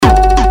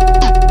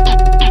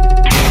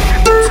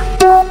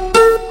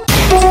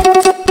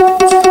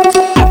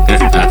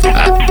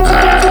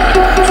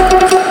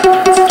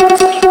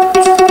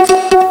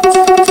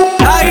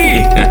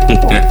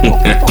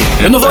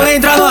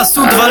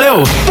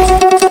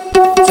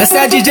Essa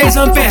é a DJ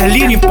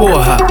Zamperlini,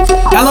 porra.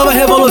 É a nova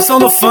revolução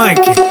do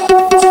funk.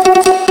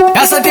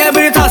 Essa tem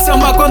habilitação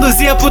pra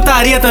conduzir a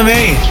putaria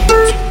também.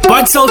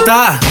 Pode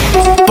soltar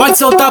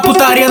a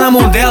putaria na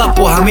mão dela,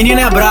 porra, a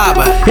menina é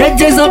braba. E aí,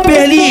 DJ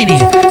Zamperlini,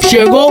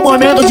 chegou o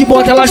momento de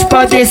botar elas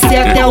pra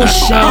descer até o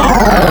chão.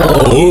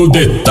 O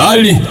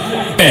detalhe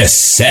é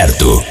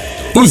certo: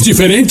 os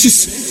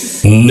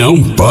diferentes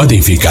não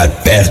podem ficar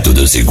perto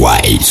dos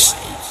iguais.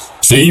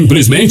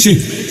 Simplesmente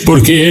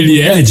porque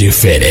ele é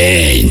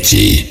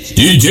diferente.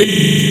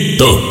 DJ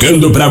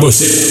tocando pra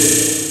você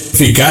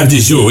ficar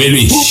de joelho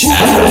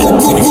inchado.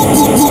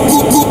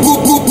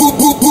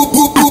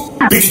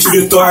 Pique de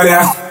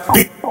vitória,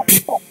 pique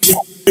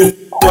de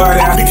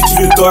vitória, pique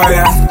de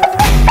vitória,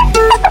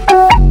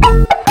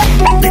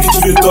 pique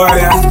de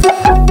vitória,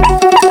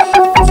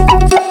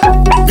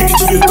 pique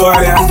de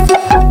vitória.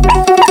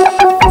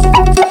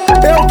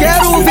 Eu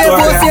quero ver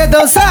você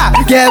dançar,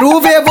 quero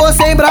ver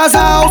você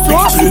embrasar o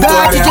som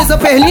da DJ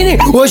Zamperlini.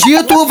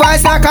 Hoje tu vai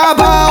se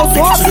acabar o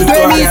som do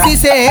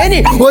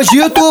MCCN.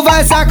 Hoje tu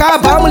vai se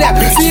acabar, mulher.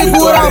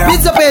 Segura o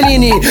beat,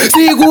 Zamperlini.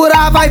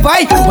 Segura, vai,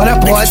 vai. Olha,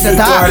 pode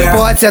sentar,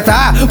 pode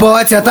sentar,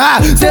 pode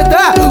sentar,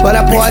 sentar.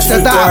 Olha, pode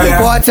sentar,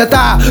 pode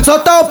sentar.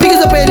 Solta o pique,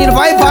 Zamperlini,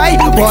 vai, vai.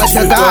 Pode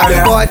sentar,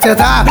 pode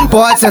sentar,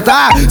 pode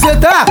sentar,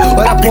 sentar.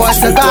 Olha, pode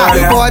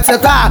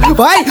sentar,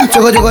 vai.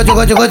 Chegou,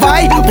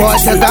 vai.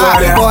 Pode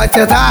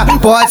sentar,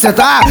 pode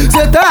sentar,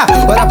 sentar.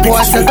 Olha,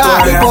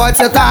 pode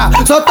sentar.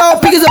 Solta o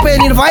pique,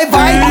 Zamperlini, vai,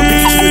 vai.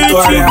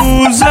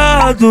 Ritmo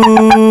usado,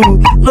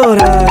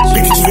 dourado,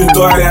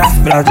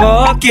 pra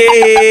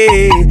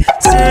toque,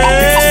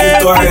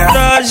 sempre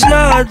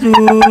trajado,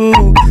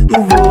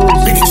 no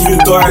bolso,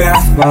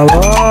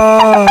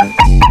 balão.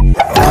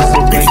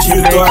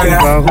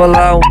 Vai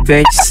rolar um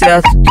pente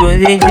certo, tudo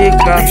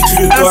indica.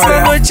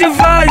 Essa noite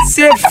vai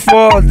ser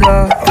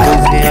foda.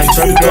 Cozinha a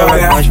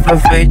chapela mais pra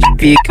frente,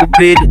 pique o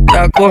brilho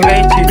da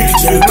corrente. A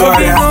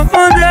visão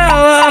quando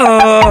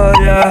ela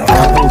olha.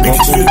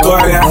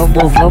 Vamos.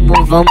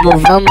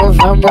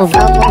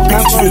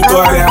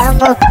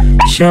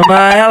 Chama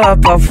ela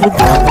pra fuder.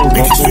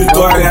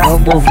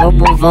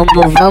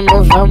 Vamos.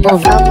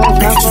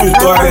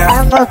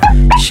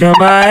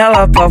 Chama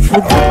ela pra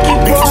fuder.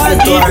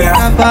 Pode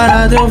ficar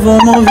parado, eu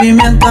vou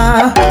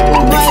movimentar.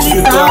 O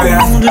baile tá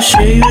um mundo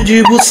cheio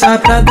de buça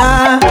pra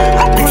dar.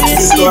 A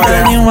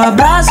conhecida em um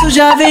abraço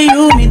já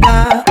veio me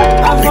dar.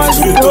 A voz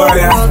do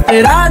corpo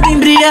alterada,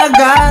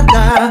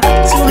 embriagada.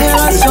 Se o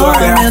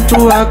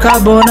relacionamento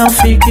acabou, não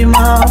fique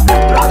mal.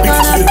 Brota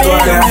na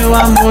pena, meu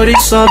amor, e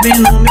sobe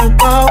no meu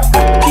pau.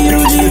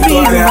 Tiro de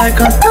vinho, vai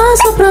cantar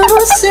só pra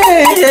você.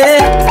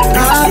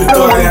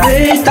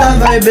 Aproveita,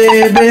 vai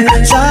beber,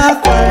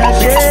 chacoalha a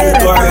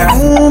xereca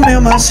no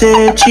meu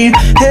macete.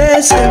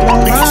 Receba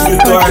uma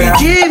parte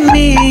de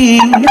mim.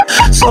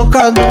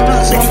 Socadona,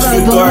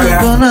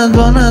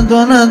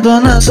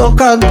 dona,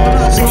 socadona,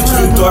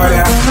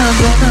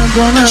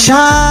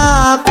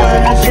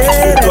 chacoalha a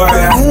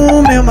xereca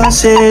no meu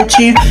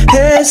macete.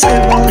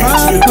 Receba uma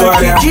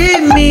parte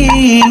de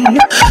mim.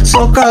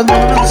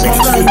 Socadona,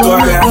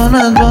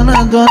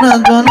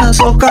 dona,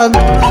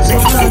 socadona.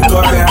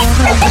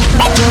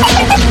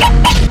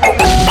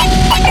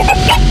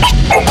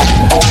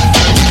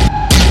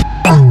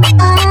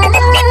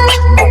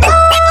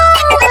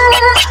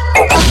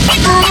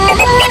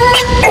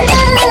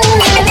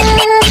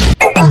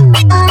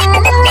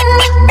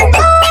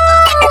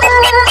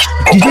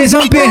 DJ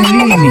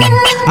Zamperlini,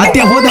 a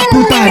terror da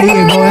putaria,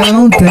 igual ela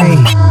não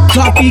tem.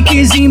 Só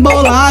piques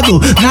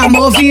embolado na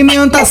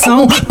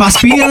movimentação. Pras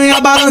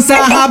piranha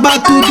balançar, raba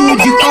tudo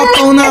de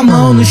copão na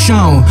mão. No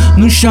chão,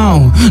 no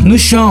chão, no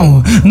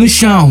chão, no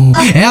chão.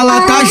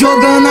 Ela tá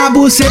jogando a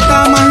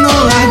buceta, mas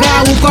não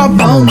larga o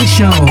copão. No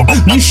chão,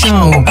 no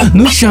chão,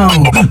 no chão,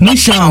 no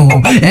chão.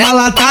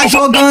 Ela tá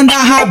jogando a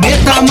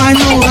rabeta, mas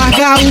não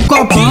larga o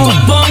copão.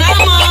 Copão na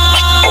mão,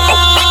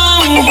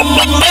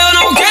 eu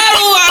não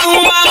quero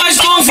arrumar mais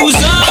confusão.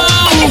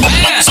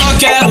 Só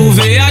quero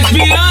ver as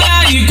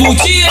piranhas e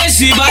curtir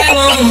esse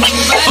bailão.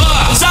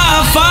 Oh,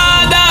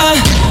 safada,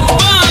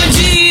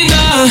 bandida,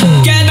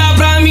 quer dar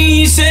pra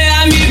mim ser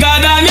amiga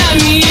da minha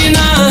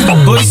mina.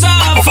 Oi,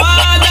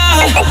 safada,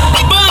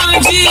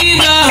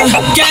 bandida,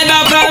 quer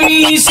dar pra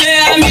mim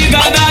ser amiga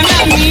da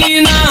minha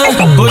mina.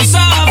 Oi,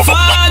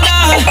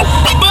 safada,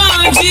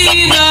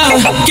 bandida,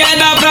 quer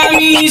dar pra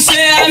mim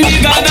ser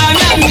amiga da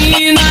minha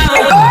mina.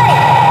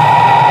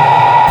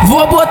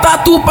 Vou botar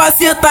tu pra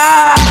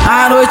sentar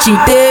a noite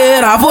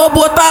inteira. Vou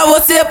botar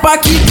você pra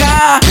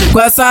quicar com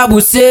essa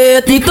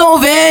buceta. Então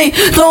vem,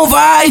 então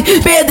vai,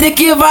 Pedro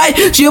que vai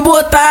te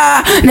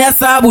botar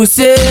nessa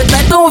buceta.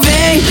 Então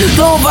vem,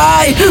 então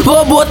vai,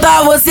 vou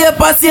botar você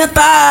pra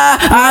sentar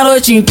a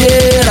noite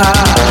inteira.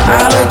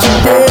 A noite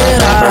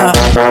inteira.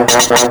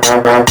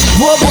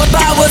 Vou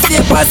botar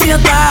você pra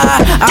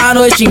sentar a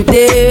noite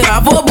inteira.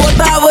 Vou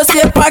botar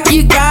você pra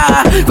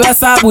quicar com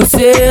essa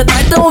buceta.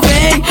 Então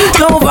vem,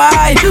 então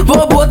vai,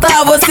 vou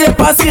botar você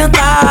pra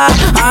sentar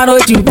a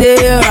noite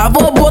inteira.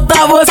 Vou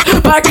botar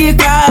você pra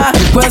quicar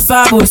com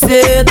essa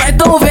buceta.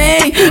 Então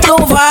vem, então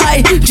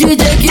vai,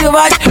 DJ que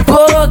vai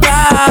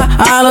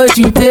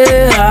noite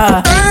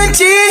inteira.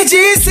 Antes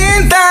de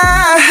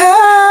sentar,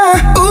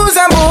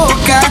 usa a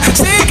boca,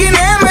 sei que não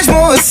é mais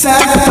moça.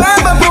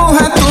 Baba a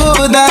porra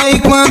toda e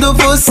quando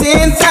for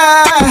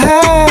sentar,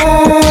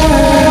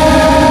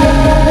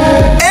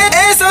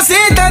 é só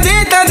senta,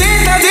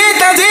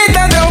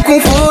 sentadão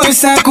com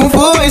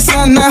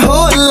força na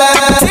rola.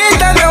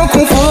 Sentadão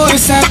com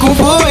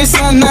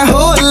força na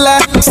rola.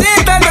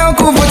 Sentadão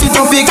com força,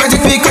 então pica de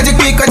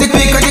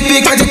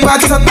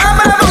quatro, só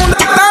tapa na bunda,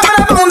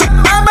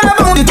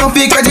 então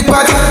fica de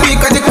quatro,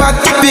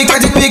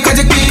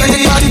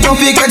 então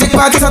fica de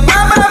quatro, só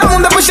tapa na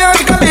bunda, puxão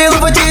de cabelo,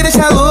 vou te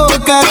deixar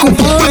louca, com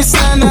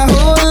força na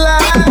rola.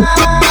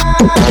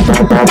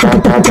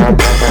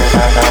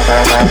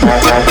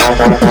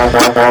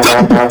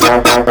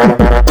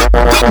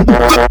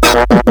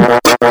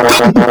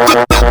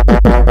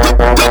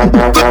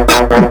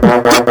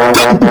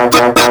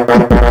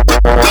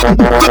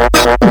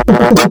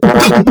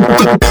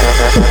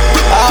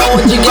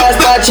 Aonde que as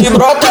tati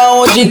brota,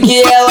 onde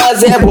que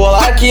elas rebola?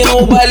 Aqui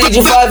no baile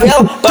de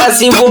favela, pra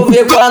se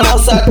envolver com a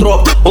nossa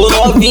tropa. Ô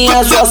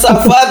novinha sua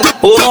safada,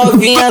 ô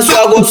novinha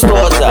sua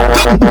gostosa.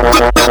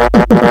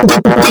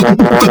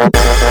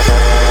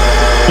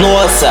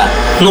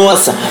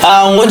 Nossa,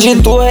 aonde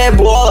tu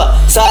rebola?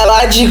 Sai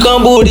lá de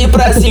Camburi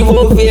pra se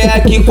envolver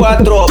aqui com a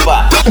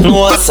tropa.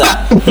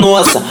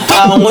 Nossa,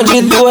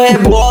 aonde tu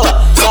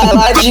rebola? Sai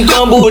lá de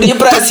Camburi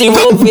pra se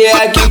envolver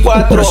aqui com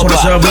a tropa.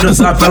 Chama no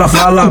zap, ela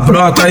fala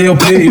brota e eu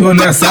pio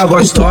nessa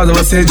gostosa.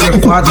 Você de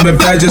quatro me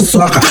pede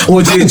soca,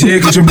 o DJ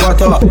que te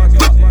bota, ó.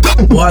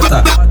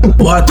 Bota.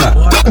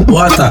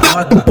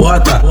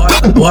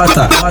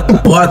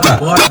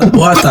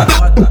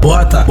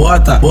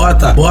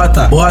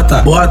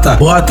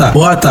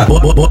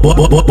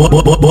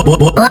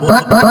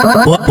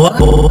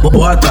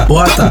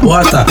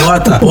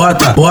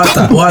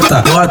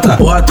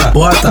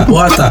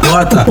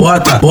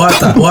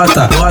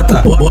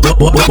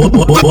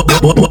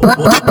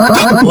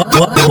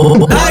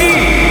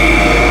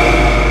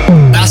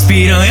 As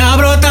piranha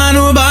brota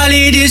no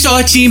baile de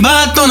short,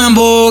 batom na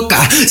boca.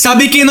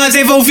 Sabe que nós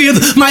é envolvido,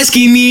 mais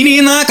que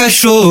menina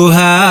cachorra.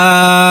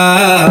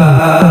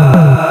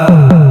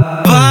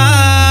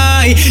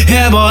 Vai,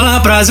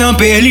 rebola pra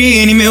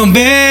Zamperlini, meu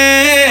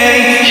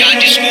bem. Já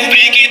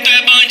descobri que tu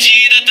é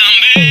bandida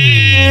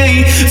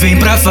também. Vem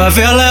pra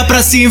favela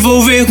pra se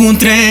envolver com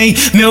trem,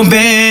 meu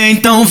bem,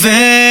 então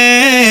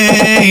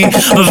vem.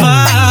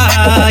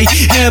 Vai,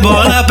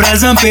 rebola pra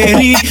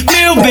Zamperlini,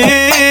 meu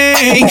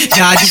bem.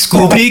 Já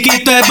descobri que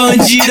tu é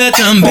bandida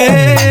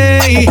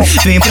também.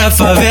 Vem pra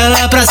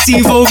favela pra se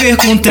envolver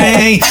com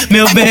trem,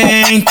 meu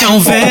bem, então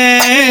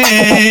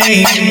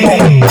vem.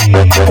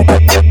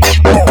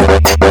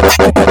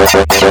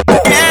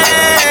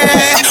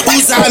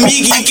 Os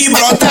amiguinhos que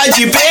brota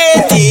de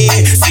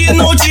PT, se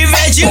não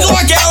tiver de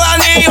Glock ela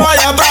nem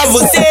olha pra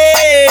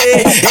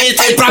você.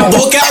 Entrei pra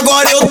boca e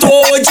agora eu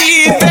tô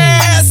de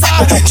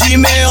peça. De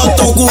meio eu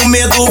tô com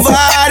medo,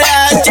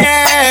 várias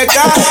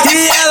tchecas.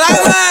 E ela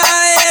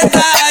vai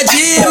tá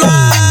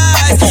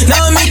demais,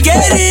 não me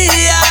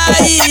queria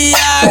e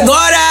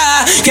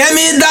agora quer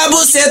me dar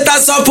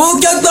buceta só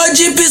porque eu tô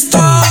de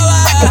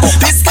pistola.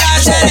 Pisca a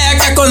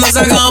xereca quando o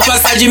zangão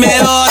passa de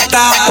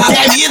meiota.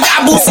 Quer me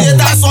dar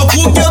buceta só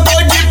porque eu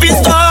tô de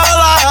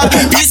pistola.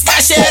 Pisca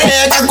a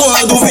xereca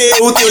quando vê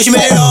os teus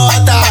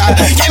meiota.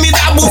 Quer me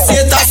dar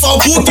buceta só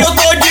porque eu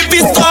tô de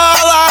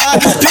pistola.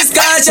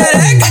 Pisca a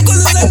xereca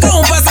quando o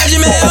zangão passa de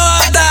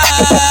meiota.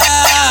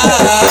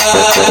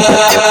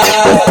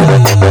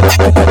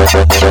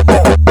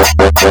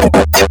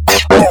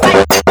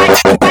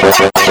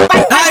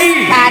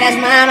 Para as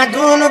mamas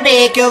do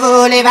Nubê que eu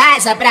vou levar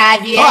essa pra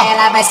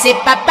viela. Vai ser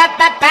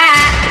papapá,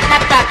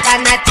 papapá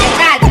na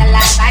teca dela.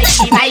 Vai,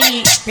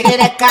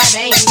 perereca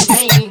vem,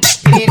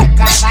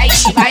 perereca vai,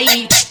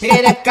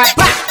 perereca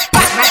pá,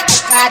 na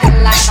teca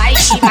dela. Vai,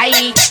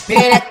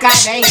 perereca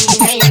vem,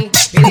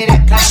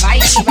 perereca vai,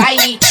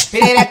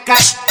 perereca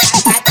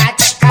na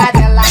teca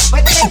dela.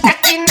 Foi treta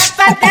aqui na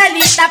favela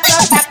e tá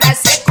pronta pra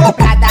ser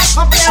cobrada.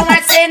 Comprei um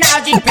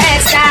arsenal de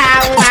peça,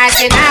 um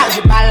arsenal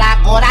de bala.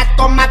 Agora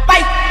toma,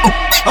 pai.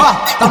 Ó,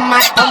 toma,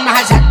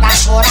 rajada,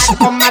 agora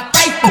toma,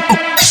 pai.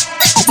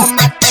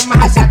 Toma,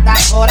 rajada,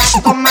 agora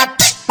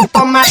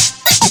toma,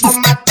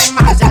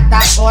 rajada,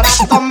 agora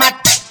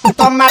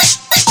toma,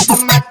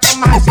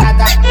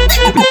 rajada.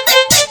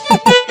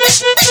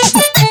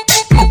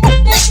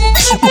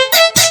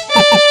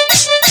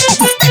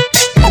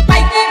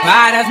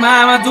 Várias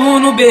mamas do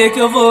Nubê que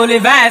eu vou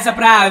levar essa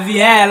pra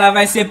viela.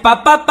 Vai ser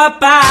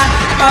papapá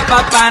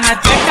na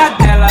teca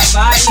dela.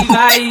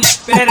 Vai,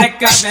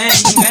 perereca vem,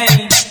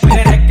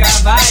 perereca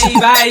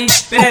vai,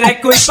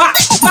 perereca e pá,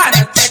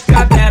 na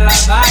teca dela.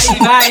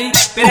 Vai,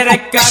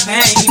 perereca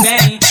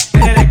vem,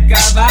 perereca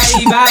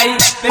vai,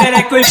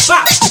 perereca e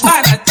pá,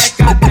 na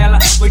teca dela.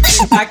 Foi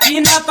treta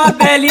aqui na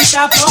favela e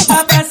tá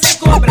pronta pra ser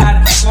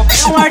cobrada.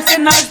 Comprei um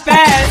arsenal de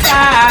peça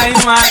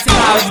e um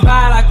arsenal de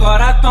bala.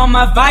 Agora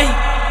toma, vai.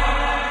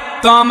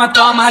 Toma,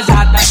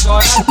 rajada,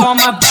 agora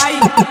toma, vai.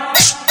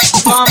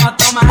 toma,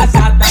 toma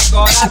rajada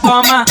agora,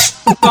 toma,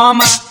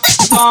 toma,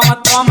 toma,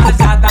 toma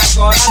rajada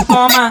agora,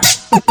 toma,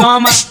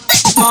 toma,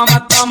 toma,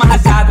 toma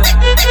rajada.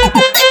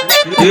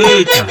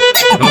 Eita,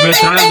 é o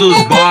metralha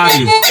dos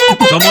bailes,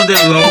 só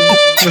modelão.